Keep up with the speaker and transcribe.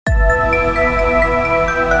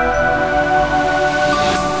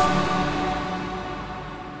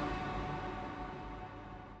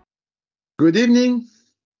Good evening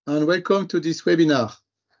and welcome to this webinar.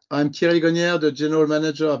 I'm Thierry Gonnière, the General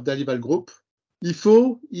Manager of Dalival Group.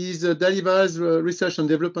 IFO is Dalival's research and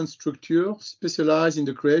development structure specialized in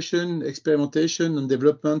the creation, experimentation and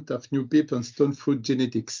development of new pip and stone fruit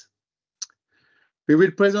genetics. We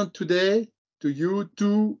will present today to you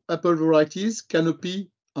two apple varieties,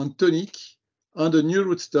 Canopy and Tonik, and the new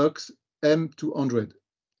rootstocks M200.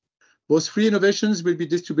 Those three innovations will be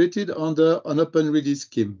distributed under an open release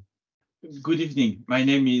scheme. Good evening. My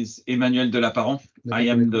name is Emmanuel Delaparent. I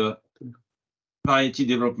am the Variety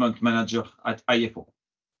Development Manager at IFO.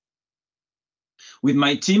 With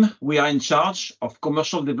my team, we are in charge of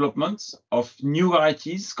commercial development of new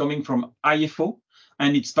varieties coming from IFO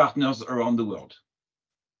and its partners around the world.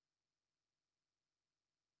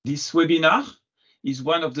 This webinar is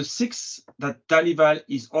one of the 6 that Dalival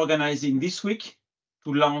is organizing this week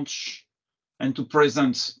to launch and to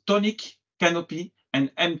present Tonik, Canopy, and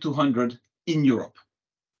M200 in Europe.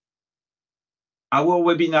 Our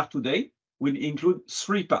webinar today will include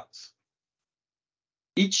 3 parts.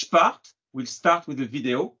 Each part will start with a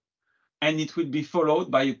video, and it will be followed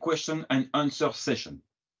by a question and answer session.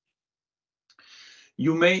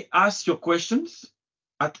 You may ask your questions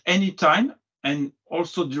at any time and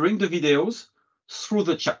also during the videos through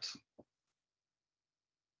the chat.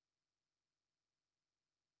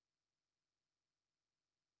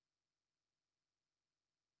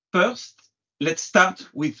 First, let's start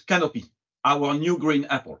with Canopy, our new green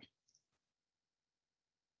apple.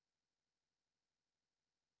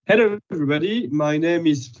 Hello, everybody. My name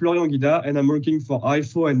is Florian Guida, and I'm working for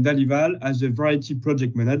IFO and Dalival as a variety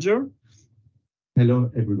project manager.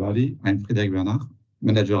 Hello, everybody. I'm Frédéric Bernard,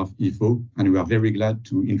 manager of IFO, and we are very glad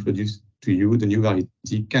to introduce to you the new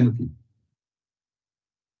variety Canopy.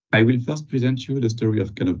 I will first present you the story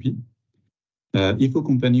of Canopy. IFO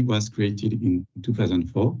company was created in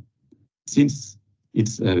 2004. Since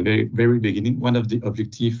its very beginning, one of the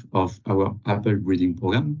objectives of our apple breeding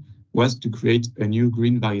program was to create a new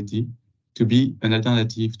green variety to be an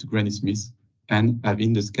alternative to Granny Smith and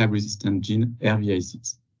having the scab-resistant gene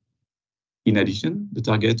RVI6. In addition, the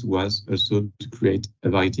target was also to create a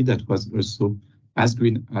variety that was also as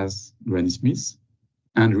green as Granny Smith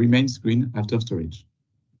and remains green after storage.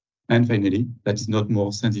 And finally, that is not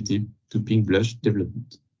more sensitive to pink blush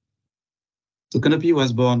development. So Canopy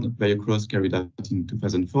was born by a cross carried out in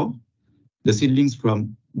 2004. The seedlings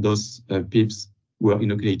from those pips were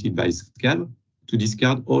inoculated by scab to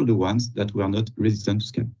discard all the ones that were not resistant to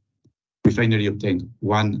scab. We finally obtained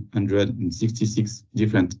 166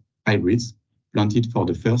 different hybrids planted for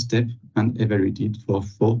the first step and evaluated for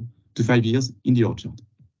 4 to 5 years in the orchard.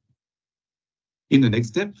 In the next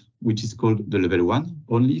step, which is called the level 1,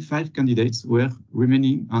 only 5 candidates were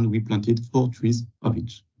remaining and we planted 4 trees of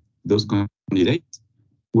each. Those candidates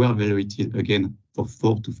were evaluated again for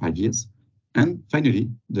 4 to 5 years. And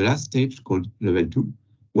finally, the last stage called level 2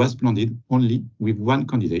 was planted only with 1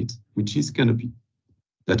 candidate, which is Canopy,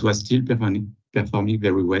 that was still performing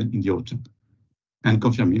very well in the orchard and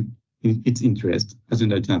confirming its interest as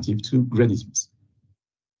an alternative to Granny Smith.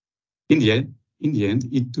 In the end,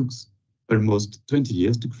 it took almost 20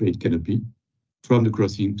 years to create Canopy, from the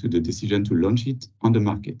crossing to the decision to launch it on the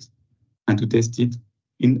market and to test it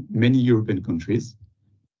in many European countries.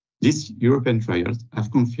 These European trials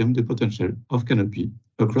have confirmed the potential of Canopy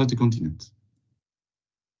across the continent.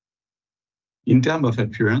 In terms of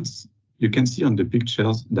appearance, you can see on the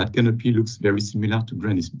pictures that Canopy looks very similar to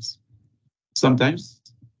Granny Smith. Sometimes,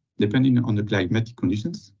 depending on the climatic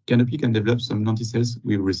conditions, Canopy can develop some lenticels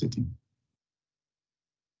with resetting.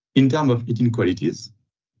 In terms of eating qualities,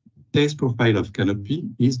 taste profile of Canopy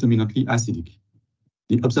is dominantly acidic.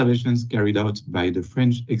 The observations carried out by the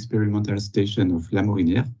French experimental station of La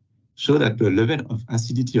Morinière show that the level of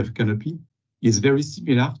acidity of Canopy is very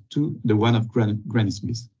similar to the one of Granny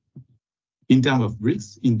Smith. In terms of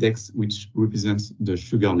Brix index, which represents the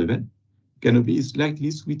sugar level, Canopy is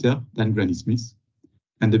slightly sweeter than Granny Smith,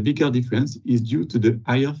 and the bigger difference is due to the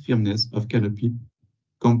higher firmness of Canopy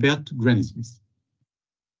compared to Granny Smith.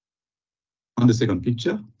 On the second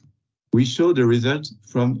picture, we show the results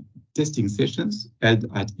from testing sessions held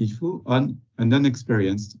at IFO on an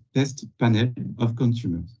unexperienced test panel of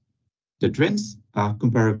consumers. The trends are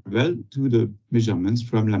comparable to the measurements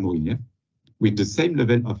from La Morinière, with the same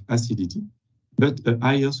level of acidity, but a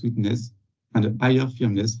higher sweetness and a higher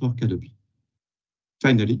firmness for Canopy.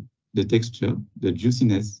 Finally, the texture, the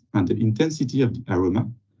juiciness, and the intensity of the aroma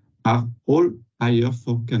are all higher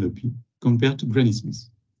for Canopy compared to Granny Smith.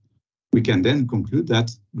 We can then conclude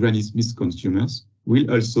that Granny Smith consumers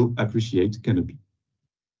will also appreciate Canopy.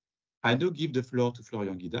 I now give the floor to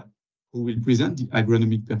Florian Guida, who will present the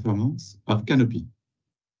agronomic performance of Canopy.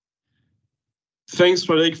 Thanks,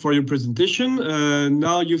 Frederick, for your presentation.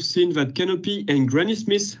 Now you've seen that Canopy and Granny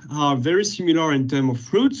Smith are very similar in terms of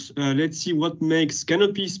fruits. Let's see what makes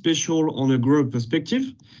Canopy special on a grower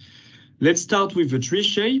perspective. Let's start with the tree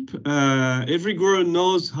shape. Every grower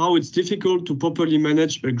knows how it's difficult to properly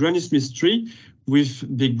manage a Granny Smith tree with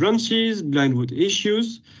big branches, blindwood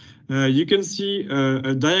issues. You can see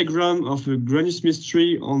a diagram of a Granny Smith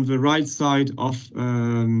tree on the right side of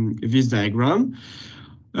this diagram.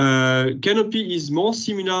 Canopy is more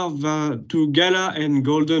similar to Gala and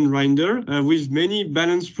Golden Rinder with many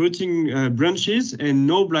balanced fruiting branches and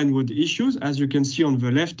no blindwood issues, as you can see on the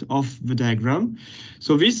left of the diagram.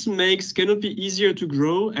 So this makes Canopy easier to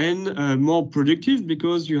grow and more productive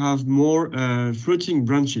because you have more fruiting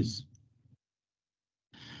branches.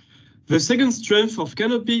 The second strength of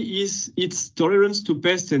Canopy is its tolerance to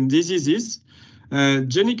pests and diseases.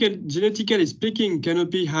 Genetically speaking,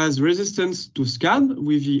 Canopy has resistance to scab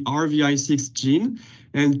with the RVI6 gene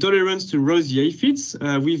and tolerance to rosy aphids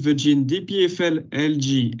with the gene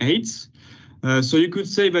DPFL-LG8. So you could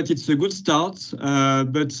say that it's a good start,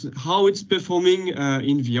 but how it's performing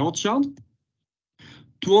in the orchard?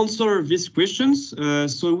 To answer these questions,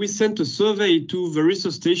 so we sent a survey to the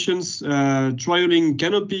research stations trialing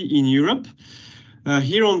Canopy in Europe.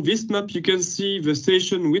 Here on this map, you can see the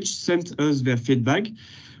station which sent us their feedback.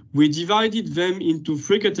 We divided them into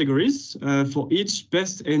 3 categories for each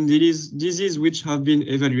pest and disease which have been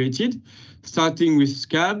evaluated, starting with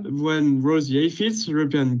scab, then rosy aphids,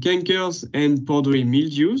 European cankers, and powdery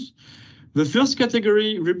mildews. The first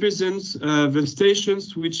category represents the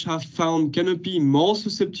stations which have found Canopy more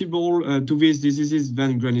susceptible to these diseases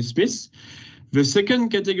than Granny Smith. The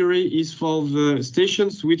second category is for the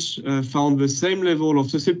stations which found the same level of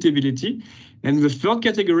susceptibility. And the third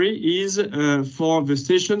category is for the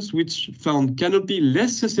stations which found Canopy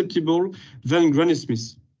less susceptible than Granny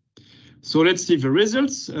Smith. So let's see the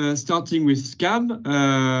results, starting with scab.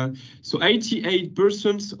 So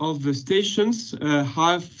 88% of the stations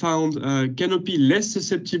have found Canopy less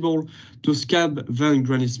susceptible to scab than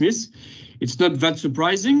Granny Smith. It's not that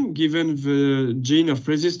surprising given the gene of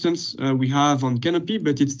resistance we have on Canopy,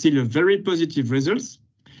 but it's still a very positive result.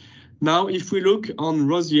 Now, if we look on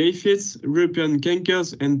rosy aphids, European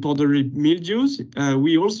cankers, and powdery mildews,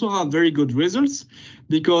 we also have very good results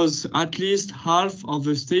because at least half of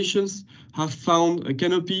the stations have found a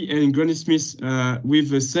Canopy and Granny Smith with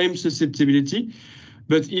the same susceptibility.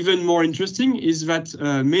 But even more interesting is that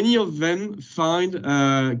many of them find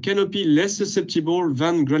Canopy less susceptible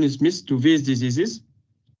than Granny Smith to these diseases.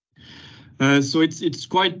 So it's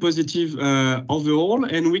quite positive overall,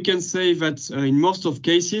 and we can say that in most of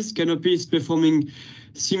cases, Canopy is performing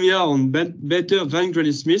similar or better than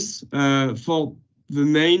Granny Smith for the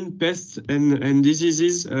main pests and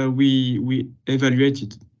diseases we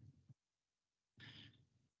evaluated.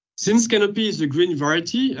 Since Canopy is a green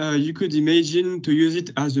variety, you could imagine to use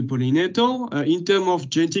it as a pollinator. In terms of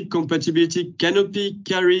genetic compatibility, Canopy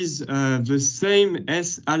carries the same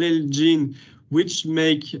S allele gene which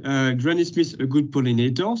make Granny Smith a good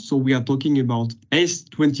pollinator. So we are talking about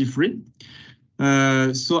S23.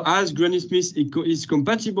 So as Granny Smith is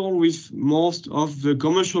compatible with most of the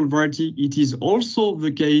commercial variety, it is also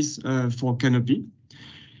the case for Canopy.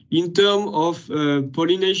 In terms of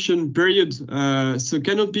pollination period, so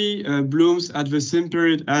Canopy blooms at the same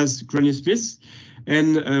period as Granny Smith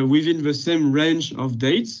and within the same range of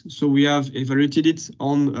dates. So we have evaluated it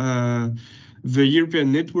on the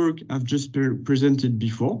European network I've just presented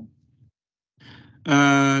before.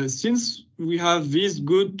 Since we have these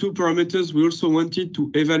good 2 parameters, we also wanted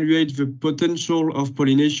to evaluate the potential of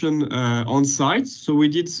pollination on site. So we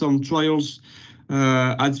did some trials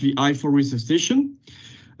at the IFO research station.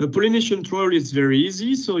 A pollination trial is very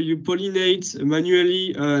easy. So you pollinate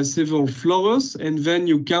manually several flowers, and then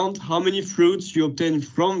you count how many fruits you obtain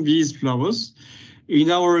from these flowers. In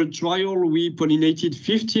our trial, we pollinated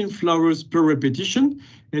 15 flowers per repetition.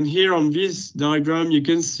 And here on this diagram, you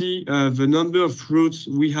can see the number of fruits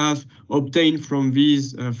we have obtained from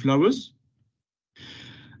these flowers.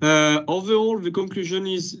 Overall, the conclusion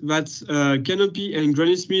is that Canopy and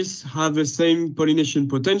Granny Smith have the same pollination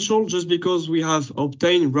potential just because we have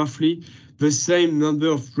obtained roughly the same number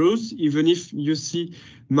of fruits, even if you see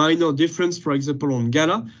minor difference, for example, on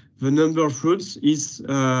Gala, the number of fruits is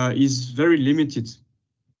very limited.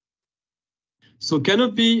 So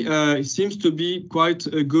Canopy seems to be quite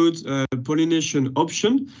a good pollination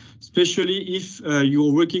option, especially if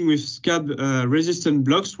you're working with scab resistant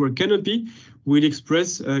blocks where Canopy will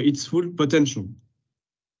express its full potential.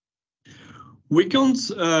 We can't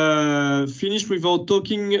finish without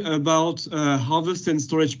talking about harvest and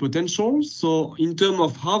storage potential. So in terms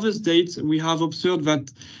of harvest date, we have observed that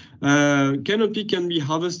canopy can be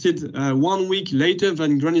harvested 1 week later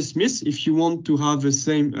than Granny Smith if you want to have the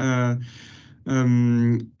same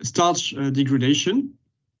starch degradation.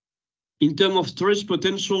 In terms of storage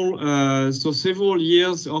potential, so several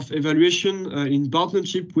years of evaluation in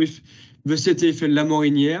partnership with the CTFL La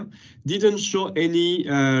Morinière didn't show any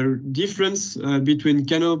difference between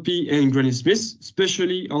canopy and Granny Smith,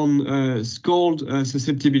 especially on scald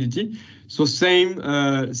susceptibility. So same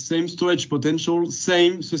storage potential,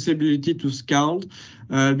 same susceptibility to scald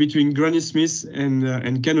between Granny Smith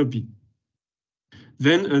and canopy.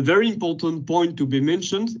 Then a very important point to be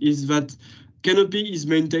mentioned is that canopy is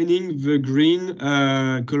maintaining the green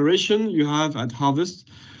coloration you have at harvest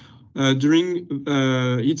during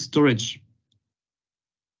its storage.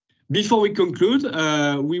 Before we conclude,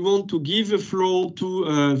 we want to give the floor to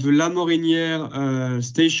the La Morinière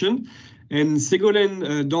station, and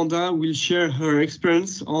Ségolène Dandin will share her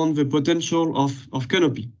experience on the potential of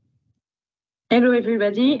canopy. Hello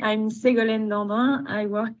everybody, I'm Ségolène Dandin. I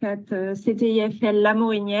work at CTFL La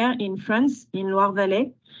Morinière in France, in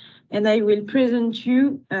Loire-Vallée, and I will present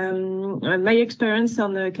you my experience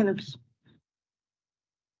on the canopy.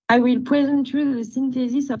 I will present you the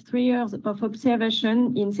synthesis of 3 years of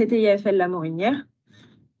observation in CTFL La Morinière.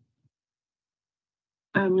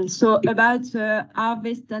 So about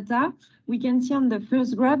harvest data, we can see on the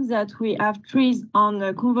first graph that we have trees on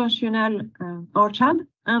a conventional orchard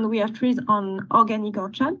and we have trees on organic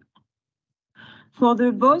orchard. For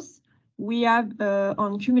the both, we have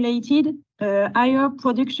on cumulated higher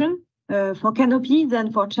production for canopy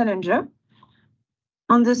than for challenger.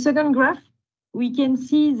 On the second graph, we can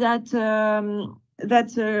see that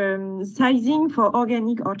sizing for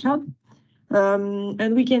organic orchard,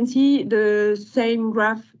 and we can see the same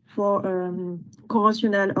graph for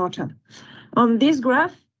conventional orchard. On this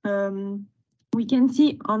graph, we can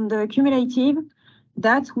see on the cumulative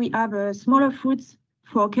that we have smaller fruits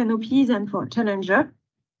for canopy than for challenger.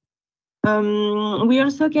 We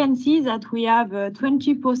also can see that we have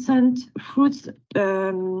 20% fruits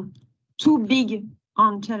too big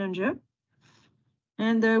on challenger.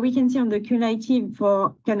 And we can see on the cumulative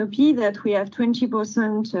for canopy that we have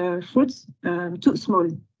 20% fruits too small.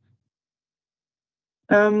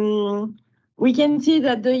 We can see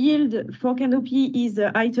that the yield for canopy is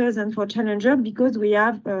higher than for challenger because we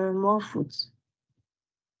have more fruits.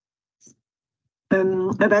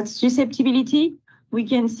 About susceptibility, we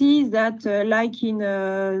can see that like in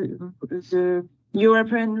the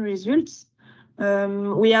European results,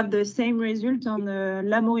 we have the same result on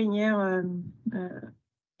La Morinière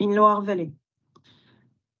in Loire-Vallée.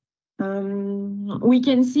 We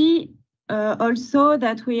can see also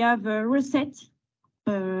that we have a reset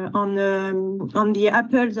on the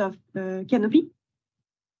apples of canopy.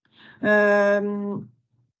 In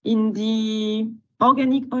the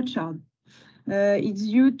organic orchard, it's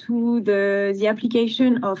due to the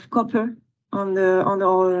application of copper on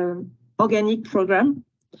our organic program,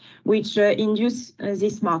 which induce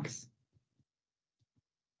these marks.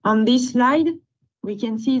 On this slide, we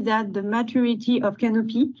can see that the maturity of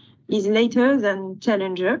canopy is later than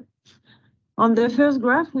challenger. On the first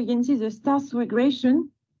graph, we can see the starch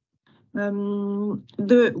regression.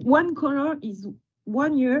 The one color is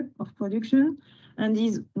 1 year of production and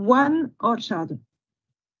is one orchard.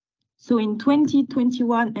 So in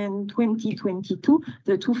 2021 and 2022,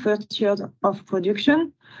 the 2 first years of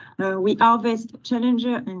production, we harvest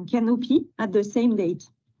challenger and canopy at the same date.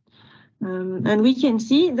 And we can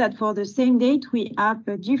see that for the same date, we have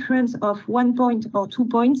a difference of 1 point or 2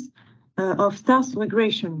 points of starch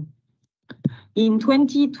regression. In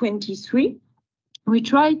 2023, we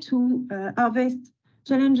try to harvest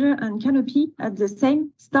challenger and canopy at the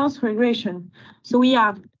same starch regression. So we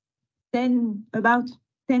have about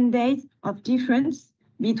 10 days of difference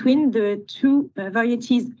between the 2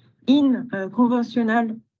 varieties in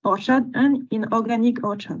conventional orchard and in organic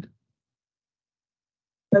orchard.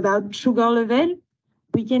 About sugar level,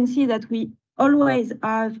 we can see that we always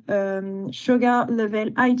have sugar level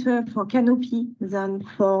higher for canopy than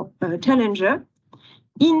for challenger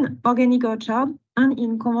in organic orchard and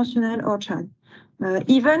in conventional orchard.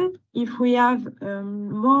 Even if we have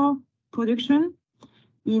more production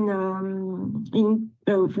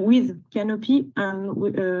with canopy and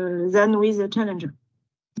than with the challenger.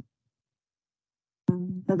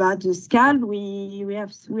 About the scald, we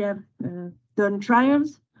have done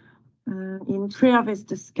trials in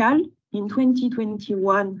pre-harvest scald. In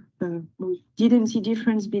 2021, we didn't see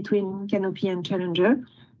difference between canopy and challenger,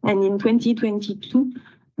 and in 2022,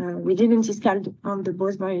 We didn't discard on the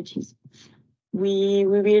both varieties. We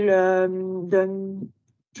will done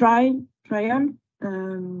trial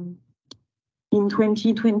in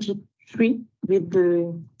 2023 with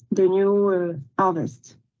the new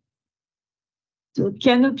harvest. So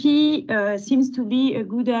Canopy seems to be a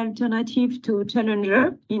good alternative to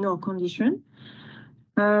Challenger in our condition.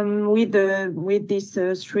 With this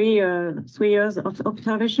 3 years of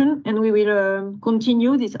observation, and we will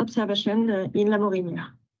continue this observation in La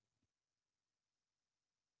Morinière.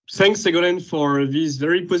 Thanks, Ségolène, for this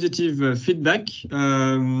very positive feedback.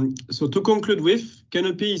 So to conclude with,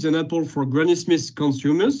 Canopy is an apple for Granny Smith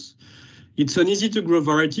consumers. It's an easy-to-grow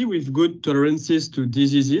variety with good tolerances to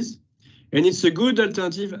diseases, and it's a good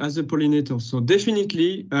alternative as a pollinator. So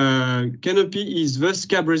definitely, Canopy is the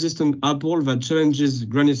scab-resistant apple that challenges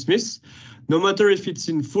Granny Smith, no matter if it's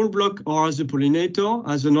in full block or as a pollinator,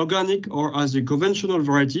 as an organic or as a conventional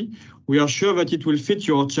variety. We are sure that it will fit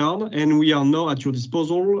your orchard, and we are now at your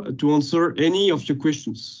disposal to answer any of your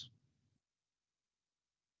questions.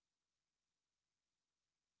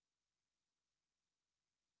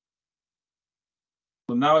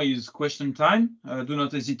 So now is question time. Do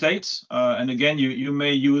not hesitate. And again, you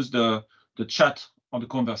may use the chat or the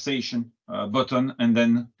conversation button, and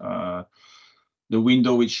then the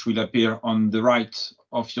window which will appear on the right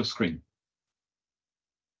of your screen.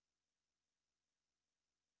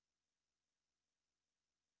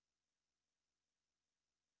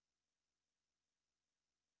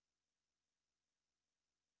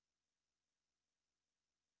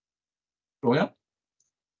 Florian?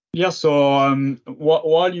 Yeah, so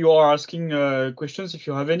while you are asking questions, if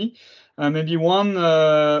you have any, maybe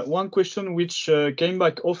one question which came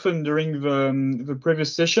back often during the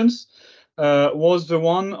previous sessions was the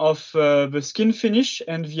one of the skin finish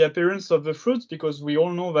and the appearance of the fruit, because we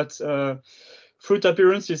all know that fruit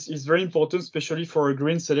appearance is very important, especially for a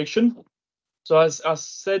green selection. So as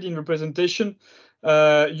said in the presentation,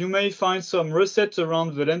 you may find some receipts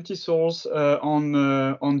around the lentisols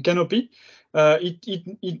on Canopy.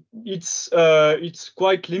 It's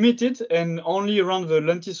quite limited and only around the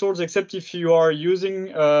lentisols, except if you are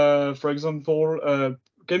using, for example,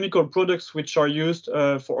 chemical products which are used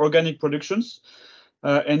for organic productions,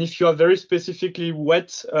 and if you have very specifically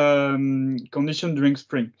wet condition during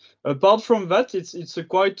spring. Apart from that, it's a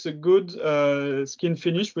quite a good skin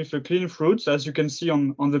finish with a clean fruits, as you can see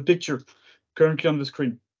on the picture currently on the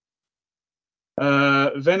screen.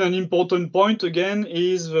 Then an important point again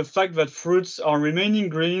is the fact that fruits are remaining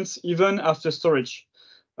greens even after storage.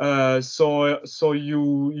 So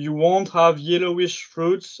you won't have yellowish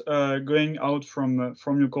fruits going out from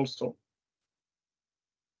your cold store.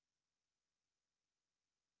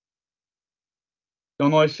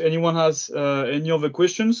 Don't know if anyone has any other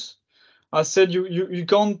questions. I said you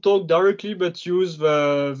can't talk directly, but use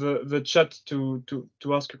the chat to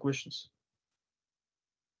ask your questions.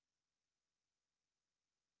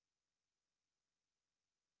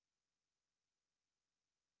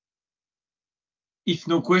 If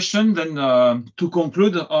no question, then to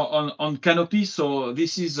conclude on Canopy, so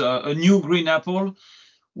this is a new green apple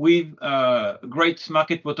with great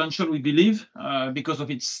market potential, we believe, because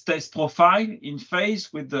of its taste profile in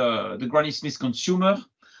phase with the Granny Smith consumer,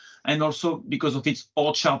 and also because of its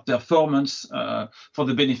orchard performance for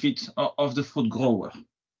the benefit of the fruit grower.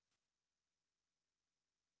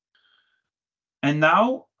 And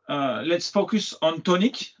now let's focus on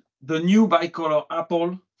Tonik, the new bicolor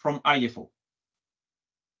apple from IFO.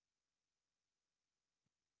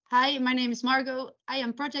 Hi, my name is Margot. I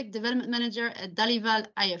am Project Development Manager at Dalival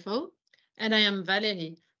IFO. And I am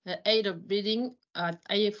Valérie, Head of Breeding at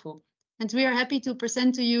IFO. And we are happy to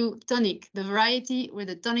present to you Tonik, the variety with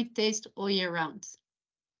a tonic taste all year round.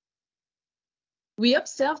 We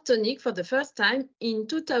observed Tonik for the first time in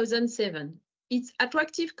 2007. Its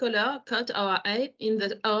attractive color caught our eye in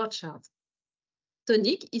the orchard.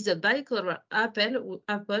 Tonik is a bicolor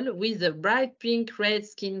apple with a bright pink-red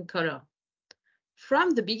skin color.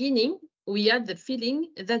 From the beginning, we had the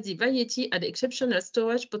feeling that the variety had exceptional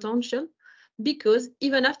storage potential because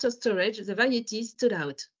even after storage, the variety stood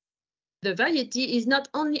out. The variety is not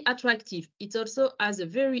only attractive, it also has a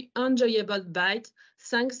very enjoyable bite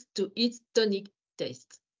thanks to its tonic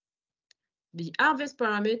taste. The harvest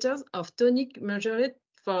parameters of Tonik measured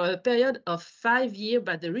for a period of 5 years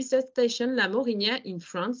by the research station La Morinière in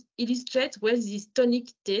France illustrate well this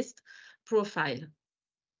tonic taste profile.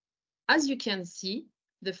 As you can see,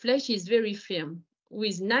 the flesh is very firm,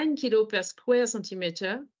 with 9 kg per square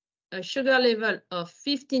centimeter, a sugar level of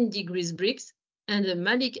 15 degrees Brix, and a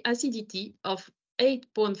malic acidity of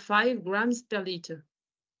 8.5 grams per liter.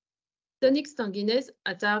 Tonic sanguineness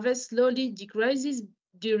at harvest slowly decreases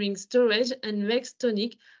during storage and makes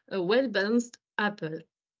Tonik a well-balanced apple.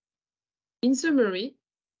 In summary,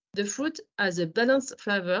 the fruit has a balanced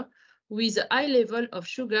flavor with a high level of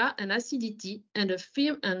sugar and acidity and a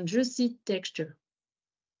firm and juicy texture.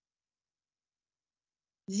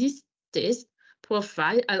 This taste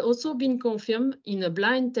profile has also been confirmed in a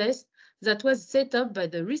blind test that was set up by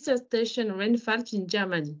the research station Rheinfeld in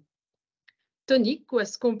Germany. Tonik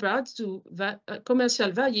was compared to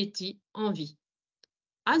commercial variety Envie.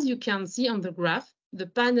 As you can see on the graph, the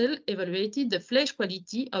panel evaluated the flesh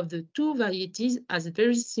quality of the two varieties as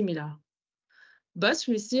very similar. Both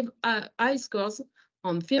received high scores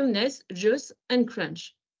on firmness, juice, and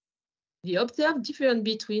crunch. The observed difference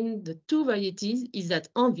between the two varieties is that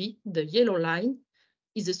Envie, the yellow line,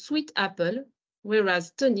 is a sweet apple,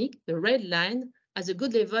 whereas Tonik, the red line, has a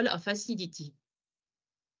good level of acidity.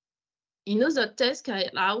 In other tests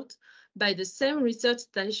carried out by the same research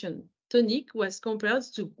station, Tonik was compared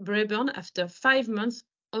to Brabant after 5 months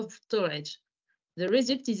of storage. The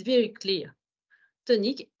result is very clear.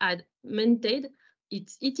 Tonik had maintained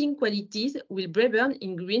its eating qualities, while Brabant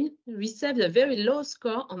in green received a very low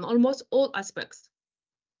score on almost all aspects.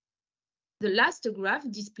 The last graph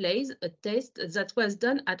displays a test that was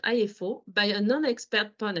done at IFO by a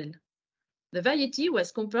non-expert panel. The variety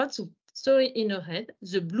was compared to Story in a Head,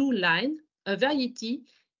 the blue line. A variety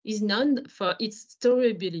is known for its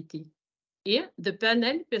storability. Here, the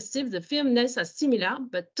panel perceives the firmness as similar,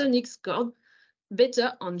 but Tonik scored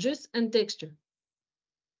better on juice and texture.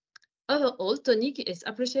 Overall, Tonik is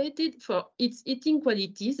appreciated for its eating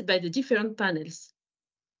qualities by the different panels.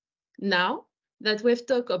 Now that we've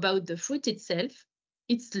talked about the fruit itself,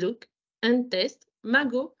 its look and taste,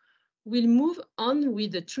 Margot will move on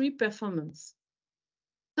with the tree performance.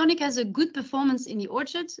 Tonik has a good performance in the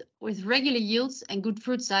orchard with regular yields and good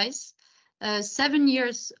fruit size. 7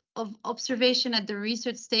 years of observation at the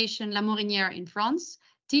research station La Morinière in France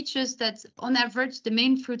teaches that on average the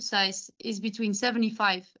main fruit size is between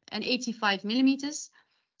 75 and 85 millimeters.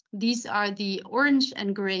 These are the orange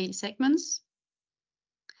and gray segments.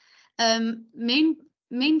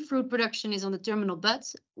 Main fruit production is on the terminal bud,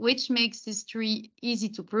 which makes this tree easy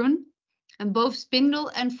to prune, and both spindle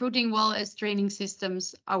and fruiting well as training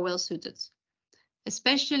systems are well suited.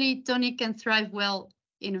 Especially Tonik can thrive well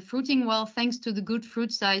in a fruiting well thanks to the good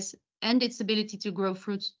fruit size and its ability to grow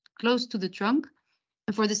fruits close to the trunk.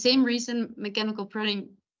 And for the same reason, mechanical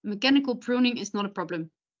pruning is not a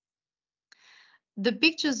problem. The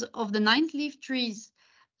pictures of the 9th leaf trees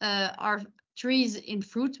are trees in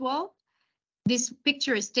fruit wall. This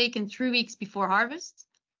picture is taken 3 weeks before harvest.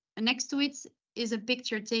 And next to it is a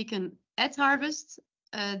picture taken at harvest.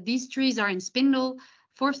 These trees are in spindle,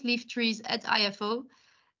 4th leaf trees at IFO.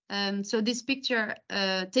 So this picture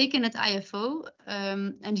taken at IFO,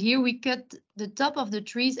 and here we cut the top of the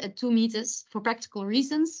trees at 2 meters for practical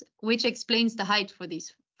reasons, which explains the height for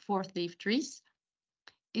these 4th leaf trees.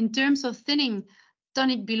 In terms of thinning,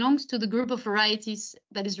 Tonik belongs to the group of varieties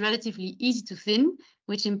that is relatively easy to thin,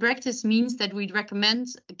 which in practice means that we'd recommend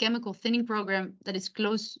a chemical thinning program that is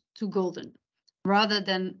close to golden, rather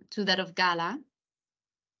than to that of Gala.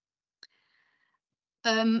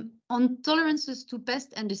 On tolerances to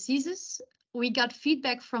pests and diseases, we got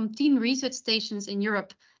feedback from 10 research stations in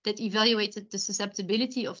Europe that evaluated the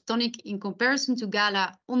susceptibility of Tonik in comparison to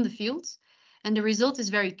Gala on the field, and the result is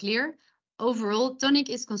very clear. Overall, Tonik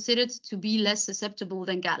is considered to be less susceptible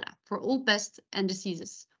than Gala for all pests and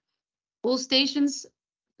diseases. All stations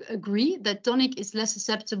agree that Tonik is less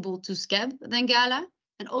susceptible to scab than Gala,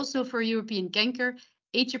 and also for European canker,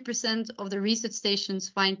 80% of the research stations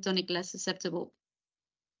find Tonik less susceptible.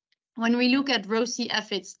 When we look at rosy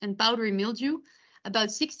aphids and powdery mildew, about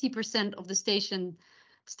 60% of the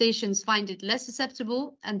stations find it less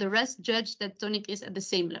susceptible, and the rest judge that Tonik is at the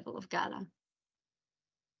same level of Gala.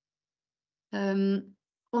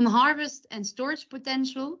 On harvest and storage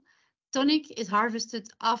potential, Tonik is harvested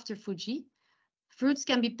after Fuji. Fruits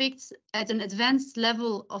can be picked at an advanced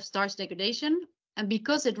level of starch degradation, and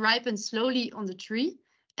because it ripens slowly on the tree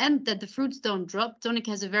and that the fruits don't drop, Tonik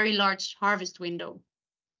has a very large harvest window.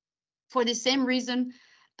 For the same reason,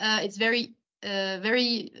 it's very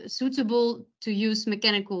suitable to use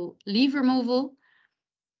mechanical leaf removal.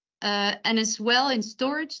 And as well in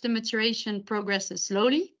storage, the maturation progresses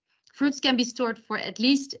slowly. Fruits can be stored for at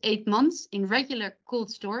least 8 months in regular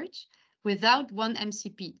cold storage without 1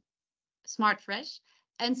 MCP, Smart Fresh,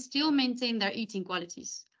 and still maintain their eating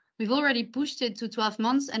qualities. We've already pushed it to 12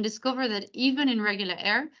 months and discovered that even in regular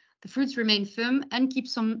air, the fruits remain firm and keep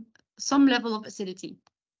some level of acidity.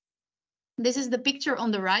 This is the picture on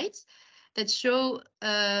the right that show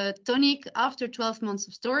Tonik after 12 months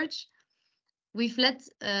of storage. We've let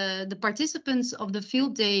the participants of the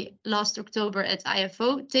field day last October at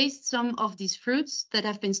IFO taste some of these fruits that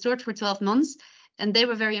have been stored for 12 months, and they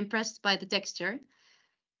were very impressed by the texture.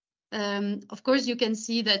 Of course, you can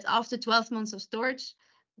see that after 12 months of storage,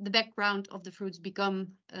 the background of the fruits become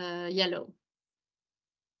yellow.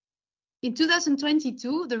 In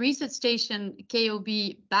 2022, the research station KOB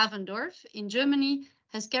Bavendorf in Germany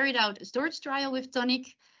has carried out a storage trial with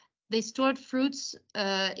Tonik. They stored fruits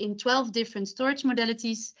in 12 different storage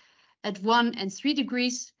modalities at 1 and 3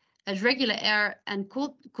 degrees, at regular air and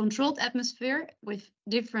controlled atmosphere with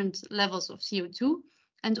different levels of CO2,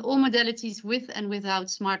 and all modalities with and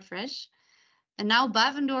without Smart Fresh. And now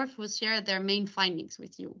Bavendorf will share their main findings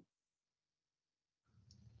with you.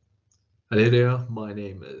 Hello there, my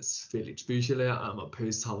name is Felix Büchele. I'm a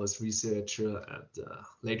post-harvest researcher at the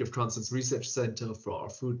Lake of Constance Research Center for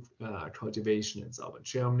Food Cultivation in Southern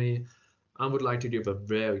Germany. I would like to give a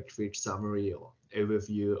very quick summary or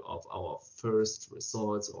overview of our first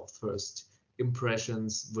results or first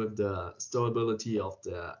impressions with the storability of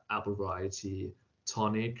the apple variety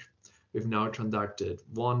Tonik. We've now conducted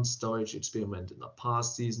one storage experiment in the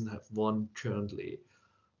past season, have one currently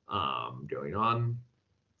going on.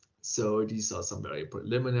 So these are some very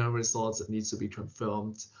preliminary results that needs to be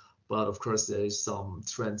confirmed, but of course there is some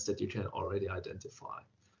trends that you can already identify.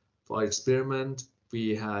 For our experiment,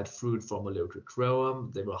 we had fruit from a local grower.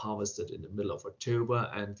 They were harvested in the middle of October,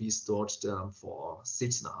 and we stored them for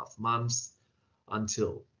 6.5 months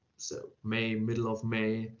until middle of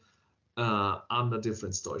May, under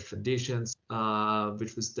different storage conditions,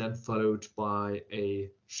 which was then followed by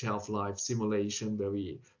a shelf life simulation where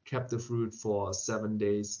we kept the fruit for 7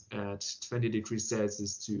 days at 20 degrees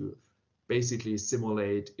Celsius to basically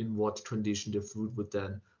simulate in what condition the fruit would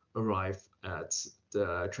then arrive at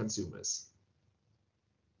the consumers.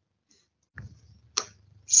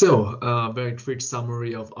 So, a very quick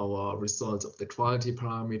summary of our results of the quality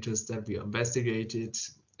parameters that we investigated.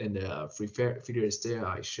 In the three figures there,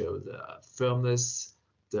 I show the firmness,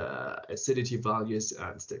 the acidity values,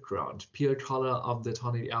 and the ground peel color of the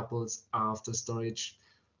Tonik apples after storage.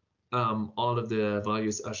 All of the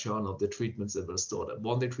values are shown of the treatments that were stored at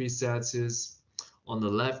 1 degree Celsius. On the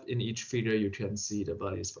left in each figure, you can see the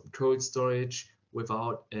values from cold storage,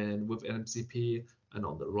 without and with MCP. And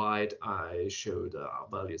on the right, I show the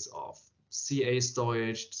values of CA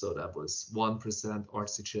storage. So that was 1%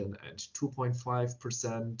 oxygen and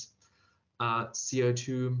 2.5%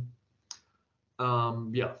 CO2.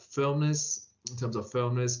 Firmness. In terms of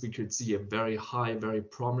firmness, we could see a very high, very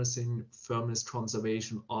promising firmness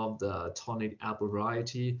conservation of the Tonik apple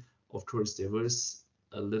variety. Of course, there was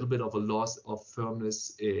a little bit of a loss of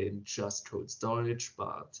firmness in just cold storage,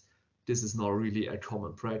 but this is not really a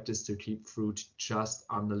common practice to keep fruit just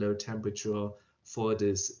under low temperature for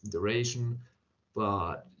this duration.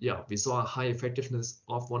 But yeah, we saw a high effectiveness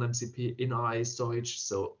of 1 MCP in RA storage.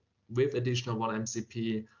 So with additional 1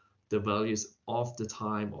 MCP, the values of the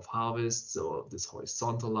time of harvest, so this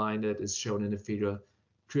horizontal line that is shown in the figure,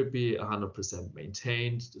 could be 100%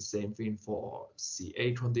 maintained. The same thing for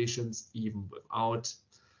CA conditions, even without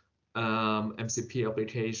MCP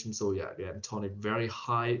application. So yeah, again, Tonik very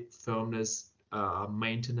high firmness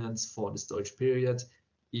maintenance for the storage period,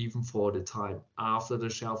 even for the time after the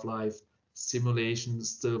shelf life. Simulation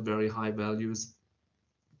still very high values.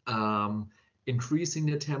 Increasing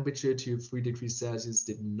the temperature to 3 degrees Celsius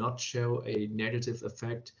did not show a negative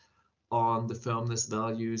effect on the firmness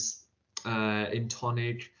values in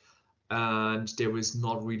Tonik, and there was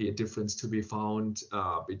not really a difference to be found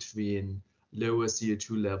between lower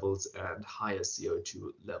CO2 levels and higher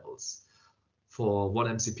CO2 levels. For 1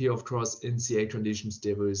 MCP, of course, in CA conditions,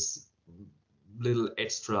 there was little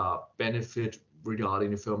extra benefit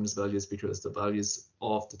regarding the firmness values because the values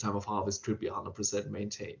of the time of harvest could be 100%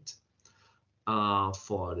 maintained.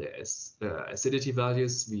 For the acidity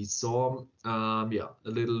values, we saw a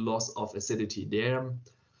little loss of acidity there.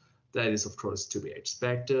 That is, of course, to be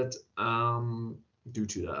expected due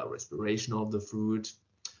to the respiration of the fruit.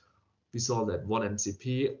 We saw that 1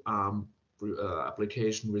 MCP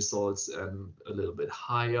application results in a little bit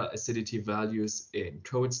higher acidity values in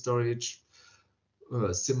cold storage,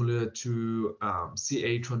 similar to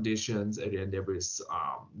CA conditions. Again, there was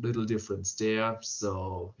little difference there.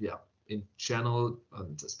 So yeah, in general,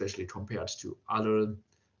 and especially compared to other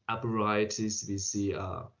apple varieties, we see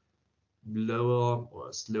lower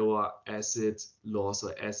or slower acid loss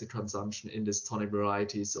or acid consumption in this Tonik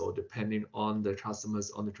variety. So depending on the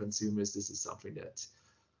customers, on the consumers, this is something that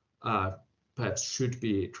perhaps should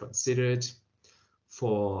be considered.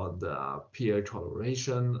 For the pH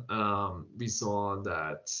toleration, we saw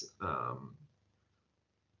that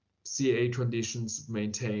CA conditions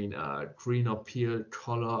maintain a greener peel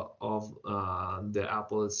color of the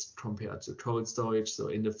apples compared to cold storage. So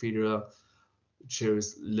in the figure, it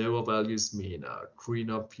shows lower values mean a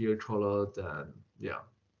greener peel color than,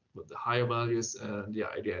 with the higher values. And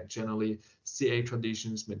again, generally CA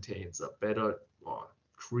conditions maintains a better or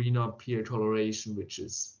greener peel coloration, which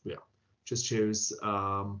is, just shows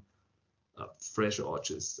fresh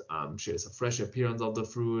orchards, shows a fresh appearance of the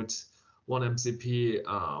fruit. 1-MCP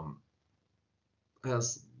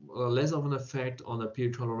has less of an effect on the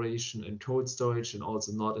peel coloration in cold storage and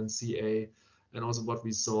also not in CA. And also what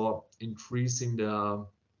we saw, increasing the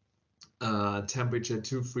temperature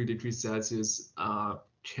to 3 degrees Celsius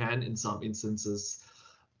can in some instances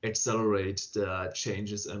accelerate the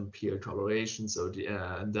changes in peel coloration. So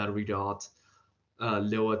in that regard,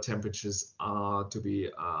 lower temperatures are to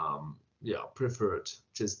be preferred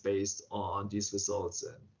just based on these results.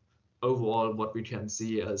 And overall, what we can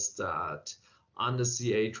see is that under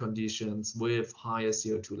CA conditions with higher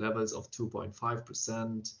CO2 levels of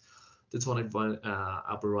 2.5%, the tonic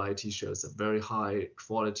apple variety shows a very high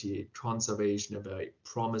quality conservation, a very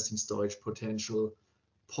promising storage potential,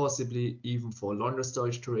 possibly even for longer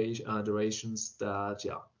storage durations that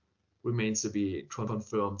remains to be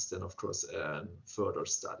confirmed then, of course, in further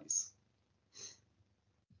studies.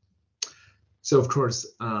 So, of course,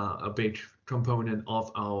 a big component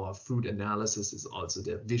of our fruit analysis is also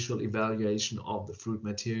the visual evaluation of the fruit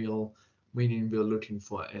material, meaning we're looking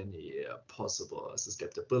for any possible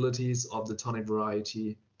susceptibilities of the tonic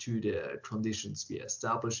variety to the conditions we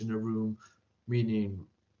establish in a room, meaning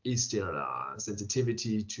is there a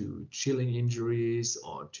sensitivity to chilling injuries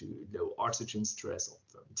or to low oxygen stress of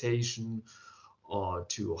fermentation or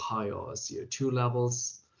to higher CO2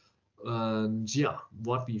 levels. And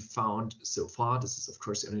what we found so far, this is of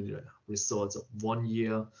course only the results of 1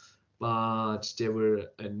 year, but there were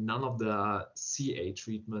none of the CA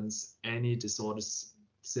treatments, any disorders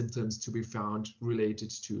symptoms to be found related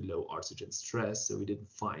to low oxygen stress. So we didn't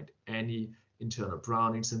find any internal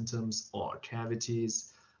browning symptoms or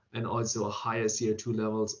cavities, and also higher CO2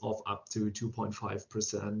 levels of up to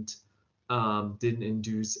 2.5% didn't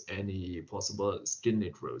induce any possible skin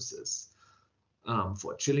necrosis.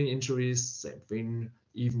 For chilling injuries, same thing.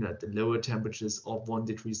 Even at the lower temperatures of 1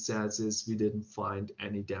 degree Celsius, we didn't find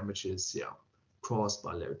any damages caused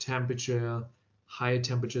by low temperature. Higher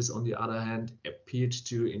temperatures, on the other hand, appeared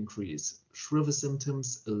to increase shrivel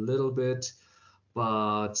symptoms a little bit,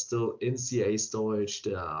 but still in CA storage,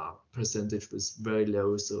 the percentage was very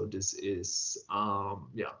low. So this is,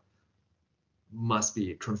 must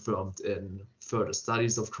be confirmed in further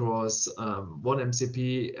studies, of course.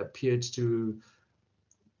 1-MCP appeared to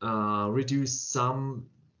reduce some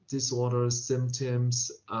disorder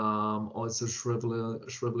symptoms, also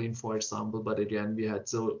shriveling, for example, but again, we had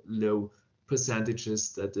so low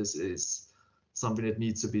percentages that this is something that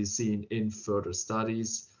needs to be seen in further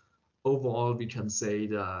studies. Overall, we can say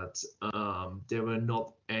that there were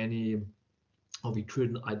not any, or we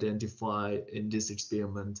couldn't identify in this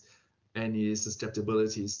experiment any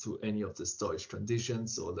susceptibilities to any of the storage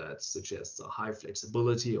conditions, so that suggests a high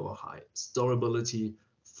flexibility or high storability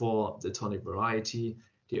for the tonic variety.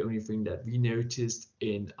 The only thing that we noticed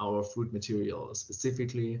in our fruit material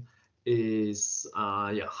specifically is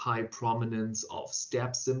high prominence of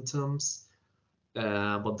staph symptoms,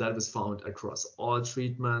 but that was found across all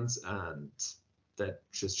treatments, and that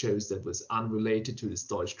just shows that was unrelated to the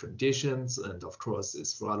storage conditions, and of course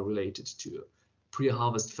is rather related to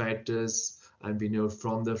pre-harvest factors. And we know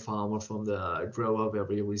from the farmer, from the grower where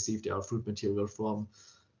we received our fruit material from,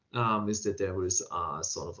 is that there was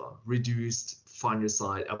sort of a reduced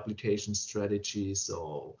fungicide application strategy.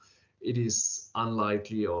 So it is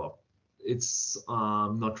unlikely, or it's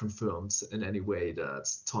not confirmed in any way,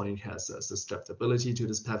 that tonic has a susceptibility to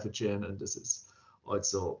this pathogen. And this is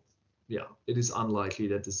also, it is unlikely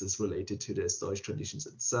that this is related to the storage conditions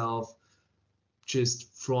itself.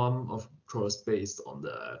 Just from, of course, based on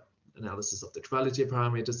the analysis of the quality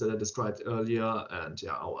parameters that I described earlier, and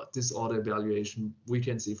our disorder evaluation, we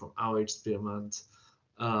can see from our experiment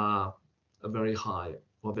a very high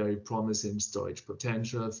or very promising storage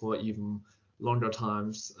potential for even longer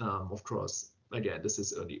times. Of course, again, this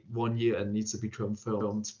is only 1 year and needs to be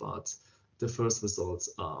confirmed, but the first results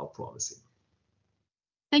are promising.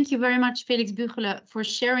 Thank you very much, Felix Buchele, for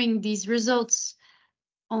sharing these results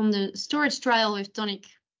on the storage trial with tonic.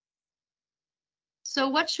 So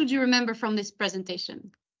what should you remember from this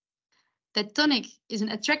presentation? That tonic is an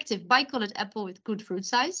attractive bicolored apple with good fruit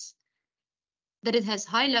size, that it has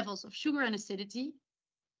high levels of sugar and acidity,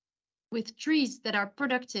 with trees that are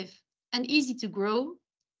productive and easy to grow,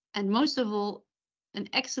 and most of all, an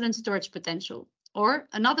excellent storage potential. Or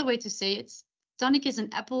another way to say it, Tonik is an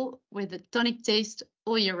apple with a tonic taste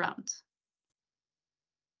all year round.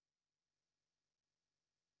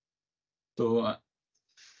 So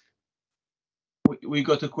we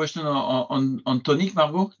got a question on Tonik,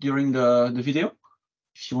 Margot, during the video,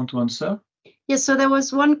 if you want to answer. Yes, so there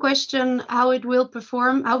was one question, how will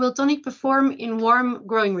Tonik perform in warm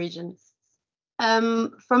growing regions?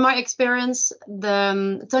 From our experience,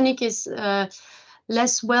 the Tonik is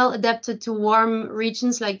less well adapted to warm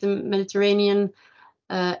regions like the Mediterranean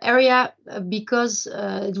area because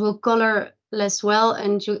it will color less well,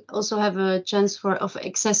 and you also have a chance of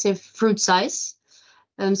excessive fruit size.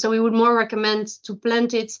 So we would more recommend to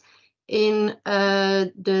plant it in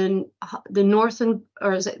the northern,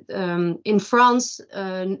 or in France,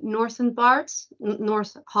 northern part,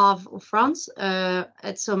 north half of France,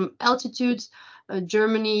 at some altitude,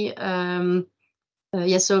 Germany.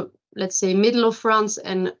 So let's say middle of France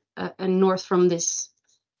and north from this.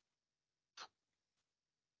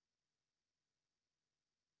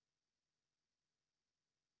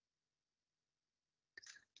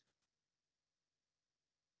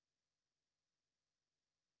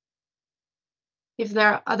 If there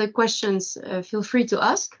are other questions, feel free to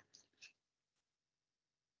ask.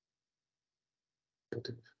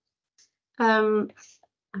 So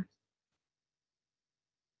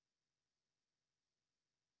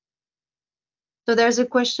there's a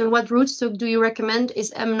question, what rootstock do you recommend?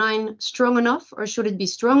 Is M9 strong enough or should it be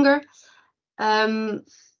stronger? Tonik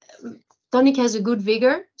has a good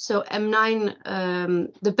vigor, so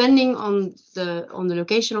M9, depending on the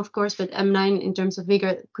location, of course, but M9 in terms of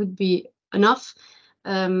vigor could be enough.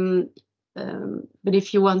 But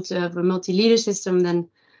if you want to have a multi-leader system, then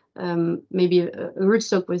maybe a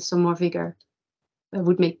rootstock with some more vigor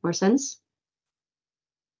would make more sense.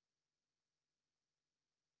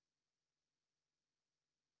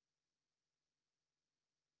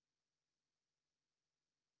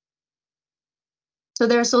 So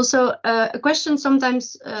there's also a question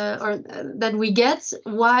sometimes that we get,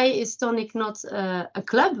 why is Tonik not a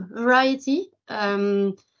club variety?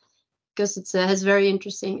 Because it has very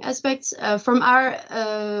interesting aspects. From our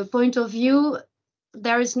point of view,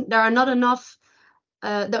 there are not enough,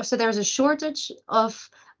 so there's a shortage of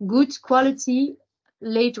good quality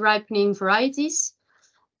late ripening varieties,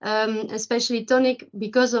 especially Tonik,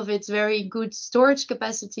 because of its very good storage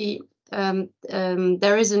capacity.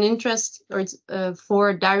 There is an interest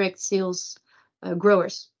for direct sales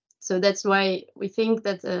growers. So that's why we think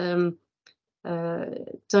that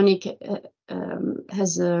Tonik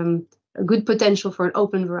has a good potential for an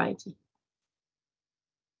open variety.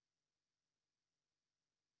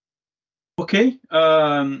 Okay,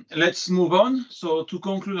 let's move on. So to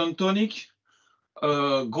conclude on Tonik,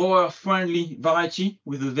 grower-friendly variety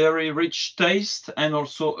with a very rich taste and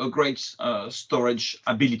also a great storage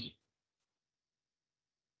ability.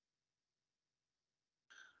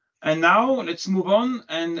 And now let's move on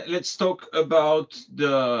and let's talk about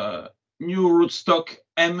the new rootstock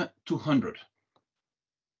M200.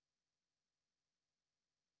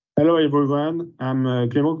 Hello everyone, I'm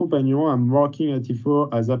Clément Compagnon. I'm working at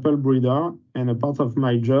IFO as apple breeder, and a part of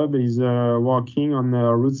my job is working on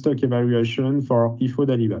rootstock evaluation for IFO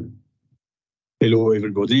Dalival. Hello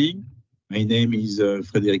everybody, my name is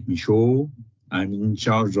Frédéric Michaud. I'm in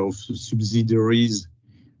charge of subsidiaries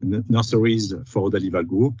nurseries for Dalival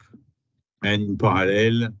Group, and in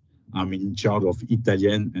parallel, I'm in charge of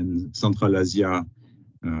Italian and Central Asia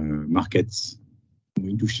markets. I'm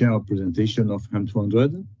going to share a presentation of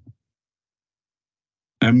M200.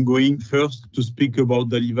 I'm going first to speak about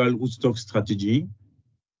Dalival rootstock strategy.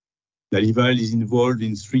 Dalival is involved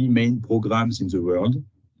in 3 main programs in the world: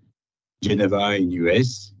 Geneva in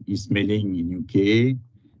US, Ismailing in UK,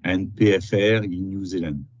 and PFR in New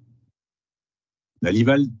Zealand.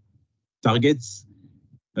 Dalival targets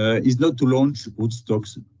is not to launch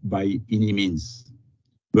rootstocks by any means,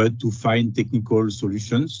 but to find technical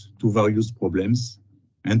solutions to various problems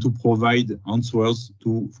and to provide answers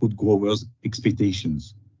to food growers'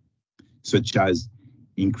 expectations, such as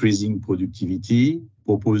increasing productivity,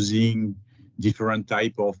 proposing different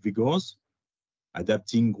types of vigors,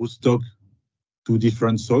 adapting rootstock to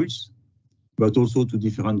different soils, but also to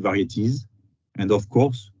different varieties, and of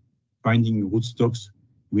course, finding rootstocks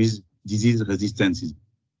with disease resistances.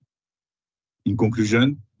 In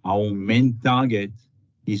conclusion, our main target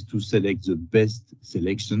is to select the best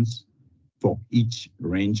selections for each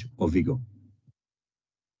range of vigor.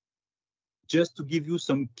 Just to give you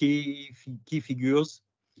some key figures,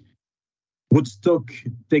 rootstock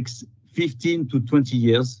takes 15 to 20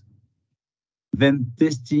 years. Then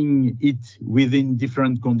testing it within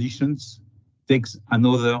different conditions takes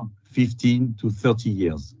another 15 to 30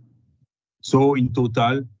 years. So in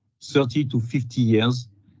total, 30 to 50 years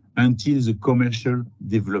until the commercial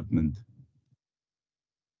development.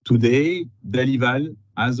 Today, Dalival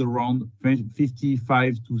has around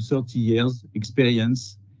 55 to 30 years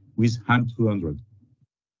experience with M200.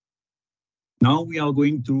 Now we are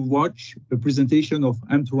going to watch a presentation of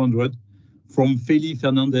M200 from Feli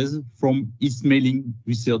Fernandez from Ismailing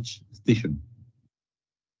Research Station.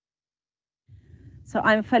 So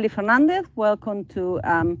I'm Feli Fernandez. Welcome to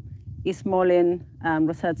Ismailing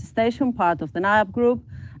Research Station, part of the NIAP group.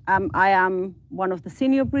 I am one of the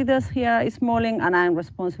senior breeders here at Ismailing, and I'm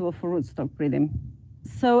responsible for rootstock breeding.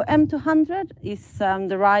 So M200 is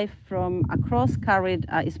derived from a cross carried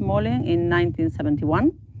at Ismailing in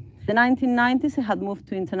 1971. In the 1990s, it had moved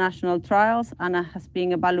to international trials and it has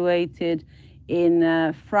been evaluated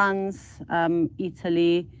in France,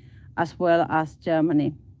 Italy, as well as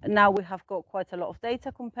Germany. Now we have got quite a lot of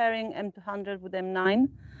data comparing M200 with M9.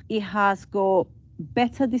 It has got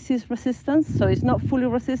better disease resistance, so it's not fully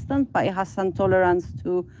resistant, but it has some tolerance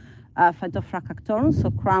to phytophthora,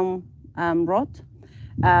 so crown rot.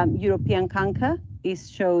 European canker, it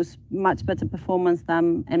shows much better performance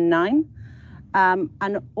than M9.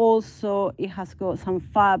 And also it has got some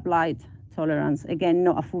fire blight tolerance. Again,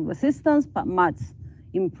 not a full resistance, but much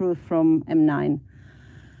improved from M9.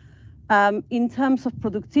 In terms of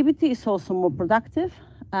productivity, it's also more productive,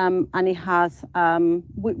 and it has,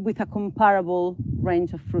 with a comparable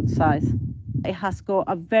range of fruit size. It has got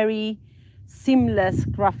a very seamless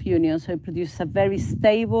graft union, so it produces a very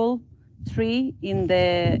stable tree in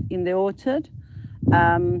the orchard.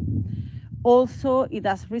 Also, it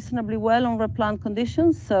does reasonably well on replant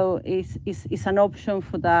conditions, so it's an option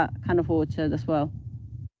for that kind of orchard as well.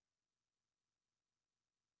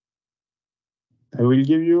 I will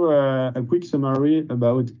give you a quick summary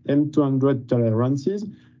about M200 tolerances.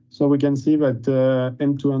 So we can see that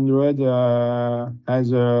M200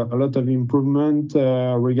 has a lot of improvement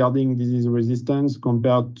regarding disease resistance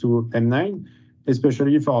compared to M9,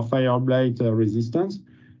 especially for fire blight resistance.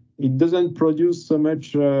 It doesn't produce so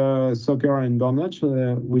much sucker and burnout,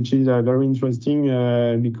 which is very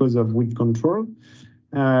interesting because of weed control.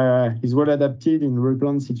 It's well adapted in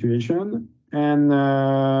replant situation. And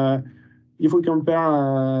if we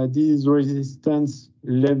compare disease resistance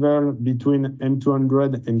level between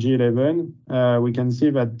M200 and G11, we can see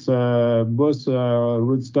that both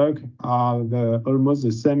rootstock are almost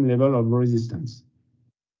the same level of resistance.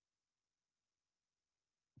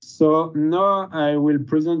 So now I will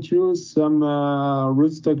present you some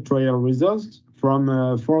rootstock trial results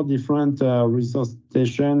from 4 different research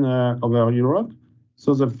stations over Europe.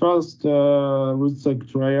 So the first rootstock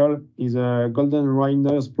trial is golden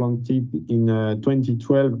rinders planted in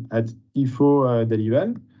 2012 at IFO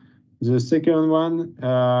Dalival. The second one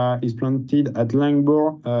is planted at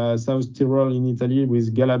Langbourg, South Tyrol in Italy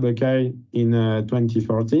with Galabucai in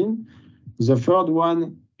 2014. The third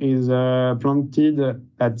one is planted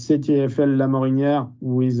at CTFL La Morinière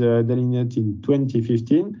with Dalinet in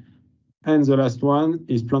 2015. And the last one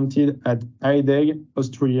is planted at Heidegg,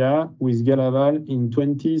 Austria with Dalival in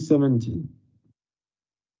 2017.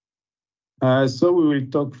 So we will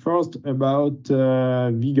talk first about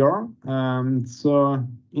vigor. So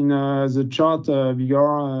in the chart,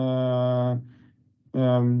 vigor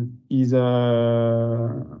is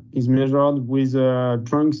measured with a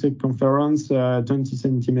trunk circumference 20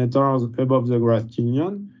 centimeters above the graft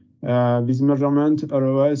union. This measurement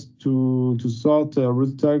allows us to sort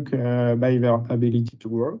rootstock by their ability to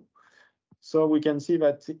grow. So we can see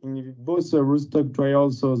that in both rootstock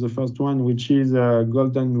trials, so the first one, which is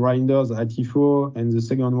golden rinders at IFO, and the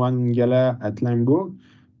second one, Gala at Langbourg,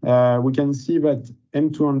 we can see that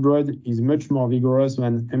M200 is much more vigorous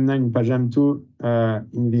than M9 Pajam 2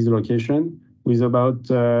 in this location, with about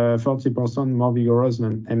 40% more vigorous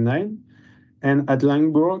than M9. And at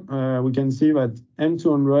Langbourg, we can see that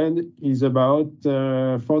M200 is about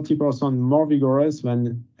 40% more vigorous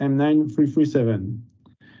than M9 337.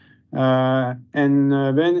 And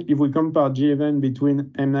then if we compare G11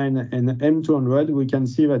 between M9 and M200, we can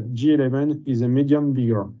see that G11 is a medium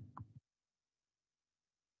vigor.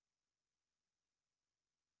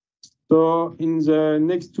 So in the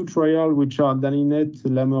next 2 trials, which are Dalinet,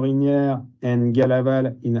 La Morinière, and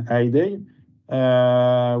Dalival in Heidegg,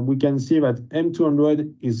 we can see that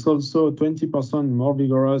M200 is also 20% more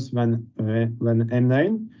vigorous than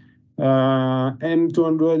M9.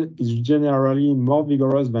 M200 is generally more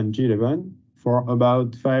vigorous than G11 for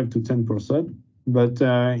about 5 to 10%. But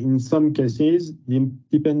in some cases,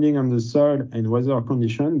 depending on the soil and weather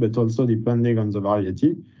condition, but also depending on the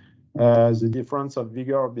variety, the difference of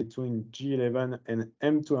vigor between G11 and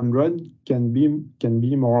M200 can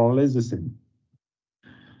be more or less the same.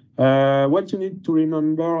 What you need to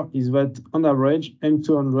remember is that on average,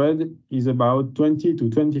 M200 is about 20 to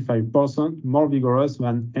 25% more vigorous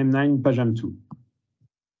than M9 PAGM2.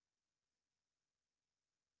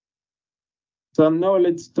 So now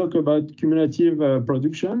let's talk about cumulative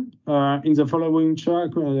production. In the following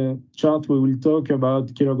chart, we will talk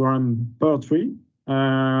about kilogram per tree.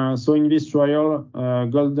 So in this trial,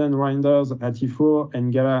 golden rounders at IFO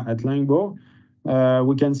and Gala at Langbourg,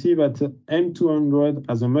 we can see that M200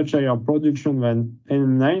 has a much higher production than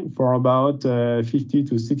M9 for about 50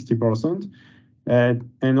 to 60%.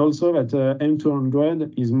 And also that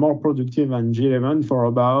M200 is more productive than G11 for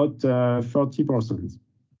about 30%.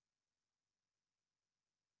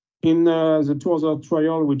 In the two other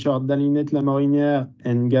trials, which are Dalival-La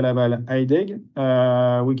and Dalival-Heidegg,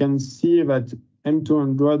 we can see that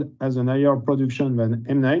M200 has a higher production than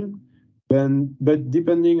M9, but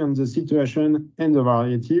depending on the situation and the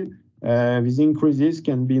variety, these increases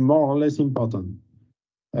can be more or less important.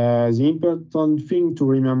 The important thing to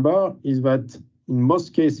remember is that in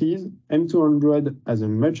most cases, M200 has a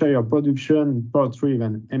much higher production per tree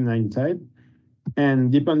than M9 type,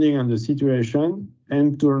 and depending on the situation,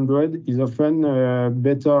 M200 is often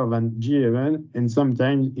better than G11, and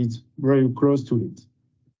sometimes it's very close to it.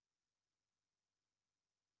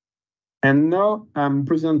 And now I'm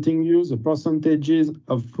presenting you the percentages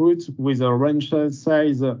of fruit with a range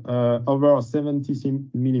size over 70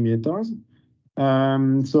 millimeters.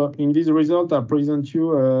 So in this result, I present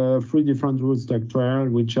you 3 different rootstock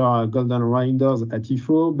trials, which are golden rounders at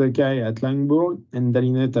IFO, Buckeye at Langbourg, and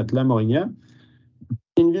Dalinet at La Morinière.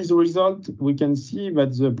 In this result, we can see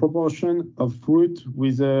that the proportion of fruit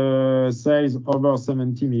with a size over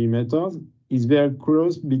 70 millimeters is very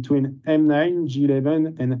close between M9,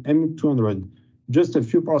 G11, and M200, just a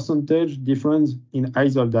few percentage difference in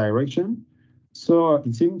either direction. So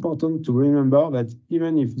it's important to remember that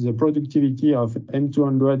even if the productivity of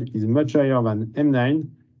M200 is much higher than M9,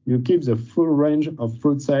 you keep the full range of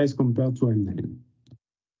fruit size compared to M9.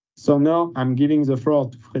 So now I'm giving the floor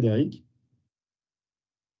to Frédéric.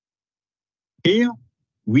 Here,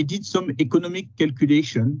 we did some economic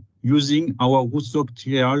calculation using our rootstock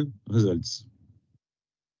trial results.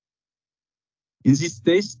 In this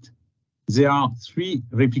test, there are 3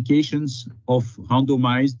 replications of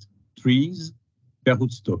randomized trees per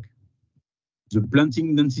rootstock. The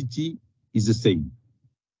planting density is the same.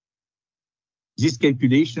 These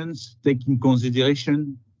calculations take in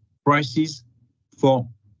consideration prices for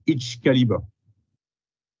each caliber.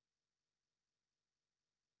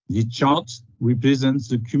 The chart represents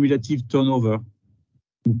the cumulative turnover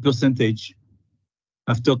in percentage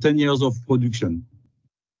after 10 years of production,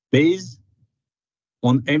 based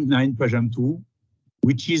on M9 PAGM2,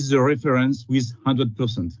 which is the reference with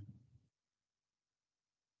 100%.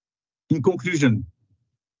 In conclusion,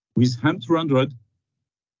 with M200,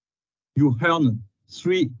 you earn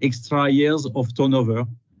 3 extra years of turnover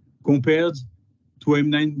compared to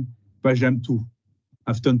M9 PAGM2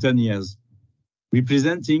 after 10 years,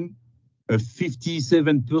 representing a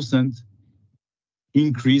 57%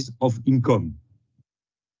 increase of income.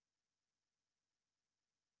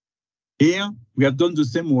 Here, we have done the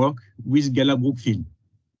same work with Gala Brookfield.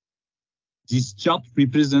 This chart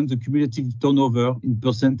represents the cumulative turnover in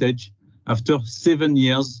percentage after 7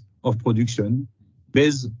 years of production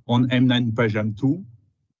based on M9 PAGM2,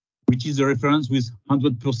 which is a reference with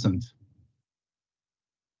 100%.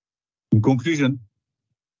 In conclusion,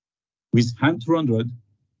 with M200,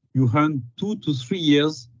 you earn 2 to 3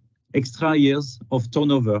 years extra years of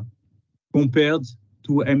turnover compared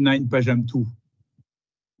to M9 PAGM2,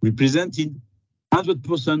 representing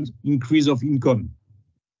 100% increase of income,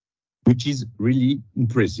 which is really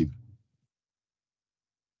impressive.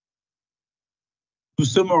 To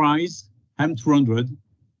summarize, M200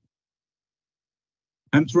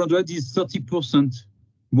 is 30%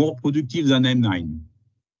 more productive than M9,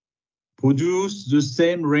 produce the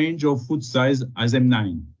same range of fruit size as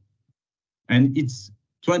M9, and it's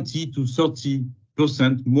 20 to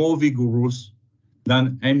 30% more vigorous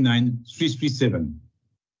than M9 337.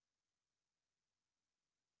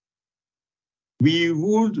 We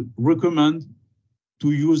would recommend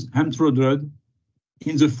to use M200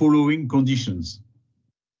 in the following conditions.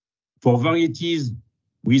 For varieties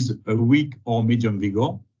with a weak or medium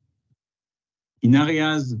vigor, in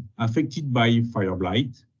areas affected by fire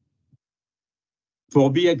blight,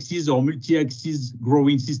 for B-axis or multi-axis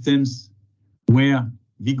growing systems where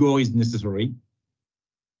vigor is necessary,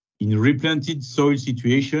 in replanted soil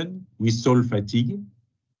situation with soil fatigue,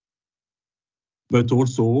 but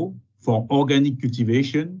also for organic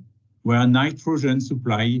cultivation, where nitrogen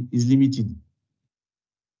supply is limited.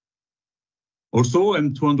 Also,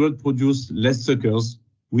 M200 produces less suckers,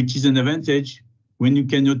 which is an advantage when you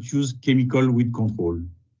cannot use chemical weed control.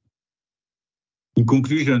 In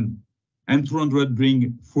conclusion, M200 brings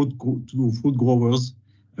to fruit growers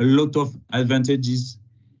a lot of advantages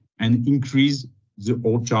and increase the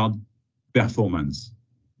orchard performance.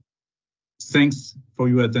 Thanks for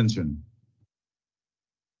your attention.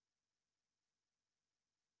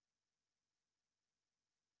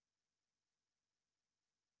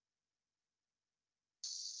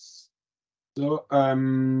 So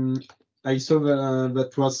I saw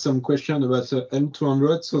that was some question about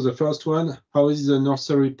M200. So the first one, how is the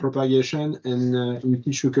nursery propagation and in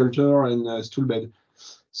tissue culture and stool bed?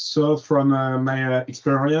 So from my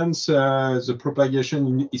experience, the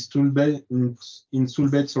propagation in stool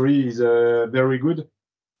bed, sorry, is very good,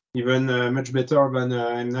 even much better than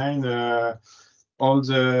M9. All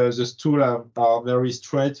the stool are very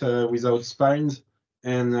straight without spines,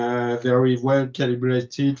 and very well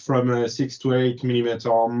calibrated from 6 to 8 millimeter,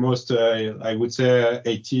 almost I would say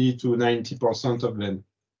 80 to 90% of them.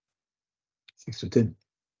 6 to 10.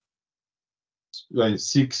 Like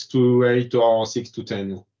 6 to 8 or 6 to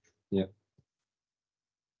 10. Yeah.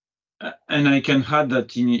 And I can add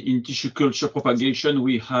that in tissue culture propagation,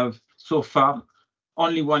 we have so far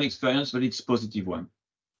only one experience, but it's a positive one.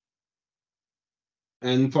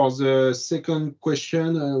 And for the second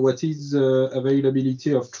question, what is the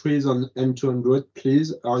availability of trees on M200,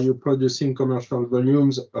 please? Are you producing commercial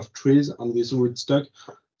volumes of trees on this rootstock?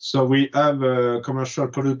 So we have commercial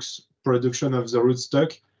production of the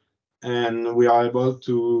rootstock, and we are able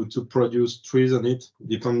to produce trees on it,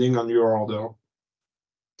 depending on your order.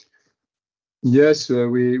 Yes,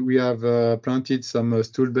 we have planted some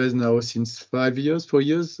stool beds now since 4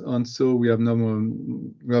 years, and so we have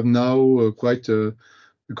now quite a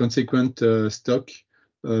consequent stock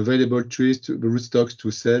available trees, the rootstocks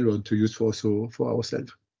to sell or to use for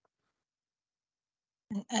ourselves.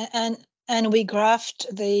 And we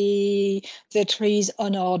graft the trees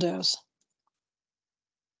on orders.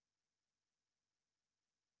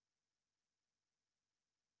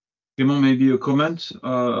 Clément, maybe a comment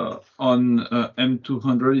on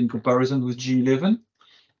M200 in comparison with G11?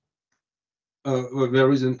 Well, there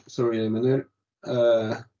is sorry, Emmanuel.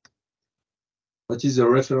 What is the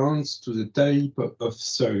reference to the type of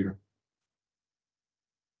soil?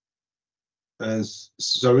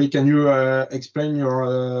 Sorry, can you explain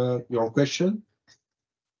your question?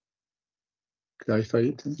 Clarify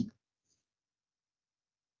it.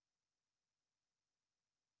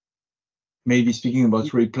 Maybe speaking about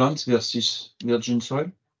replants versus virgin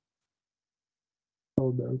soil. How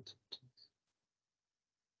about?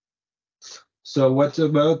 So what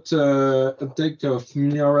about uptake of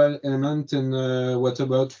mineral element, and what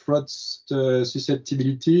about frost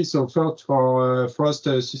susceptibility? So first, for frost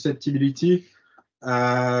susceptibility,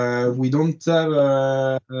 we don't have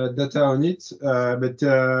data on it, but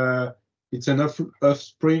it's an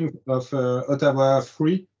offspring of Ottawa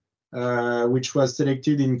 3, which was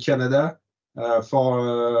selected in Canada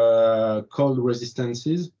for cold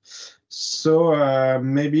resistances. So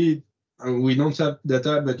maybe we don't have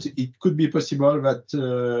data, but it could be possible that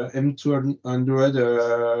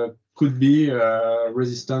M200 could be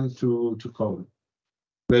resistant to cold.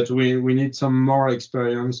 But we need some more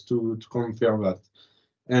experience to confirm that.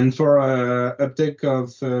 And for uptake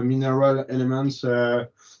of mineral elements, no,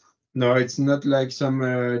 it's not like some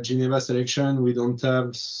Geneva selection. We don't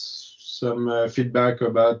have some feedback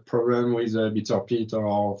about problem with bitter pit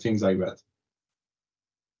or things like that.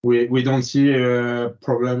 We don't see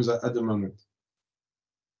problems at the moment.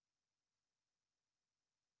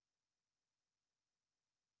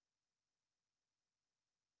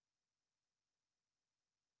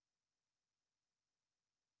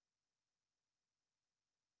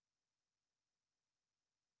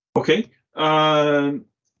 Okay.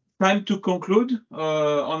 Time to conclude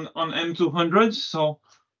on M200. So,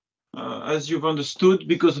 as you've understood,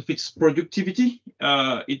 because of its productivity,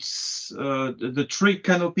 it's the tree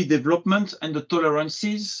canopy development and the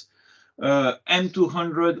tolerances,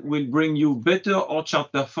 M200 will bring you better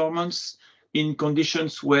orchard performance in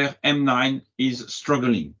conditions where M9 is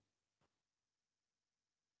struggling.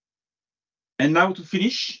 And now to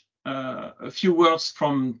finish, a few words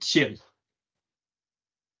from Thierry.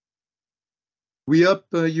 We hope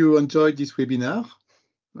you enjoyed this webinar.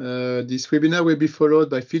 This webinar will be followed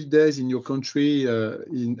by field days in your country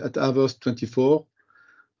at Harvest 24.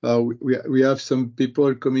 We have some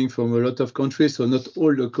people coming from a lot of countries, so not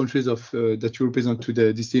all the countries that you represent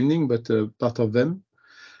today this evening, but part of them.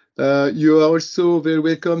 You are also very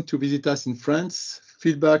welcome to visit us in France.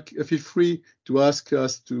 Feel free to ask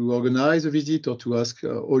us to organize a visit or to ask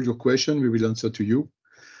all your questions. We will answer to you.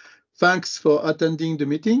 Thanks for attending the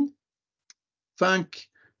meeting. Thank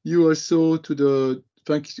you also to the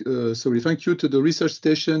thank you to the research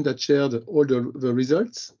station that shared all the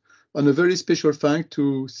results. And a very special thank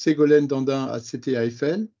to Ségolène Dandin at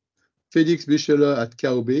CT-IFL, Félix Bicheler at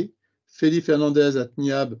KOB, Félix Fernandez at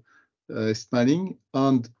NIAB Smiling,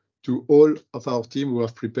 and to all of our team who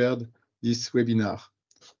have prepared this webinar.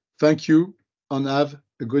 Thank you and have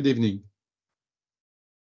a good evening.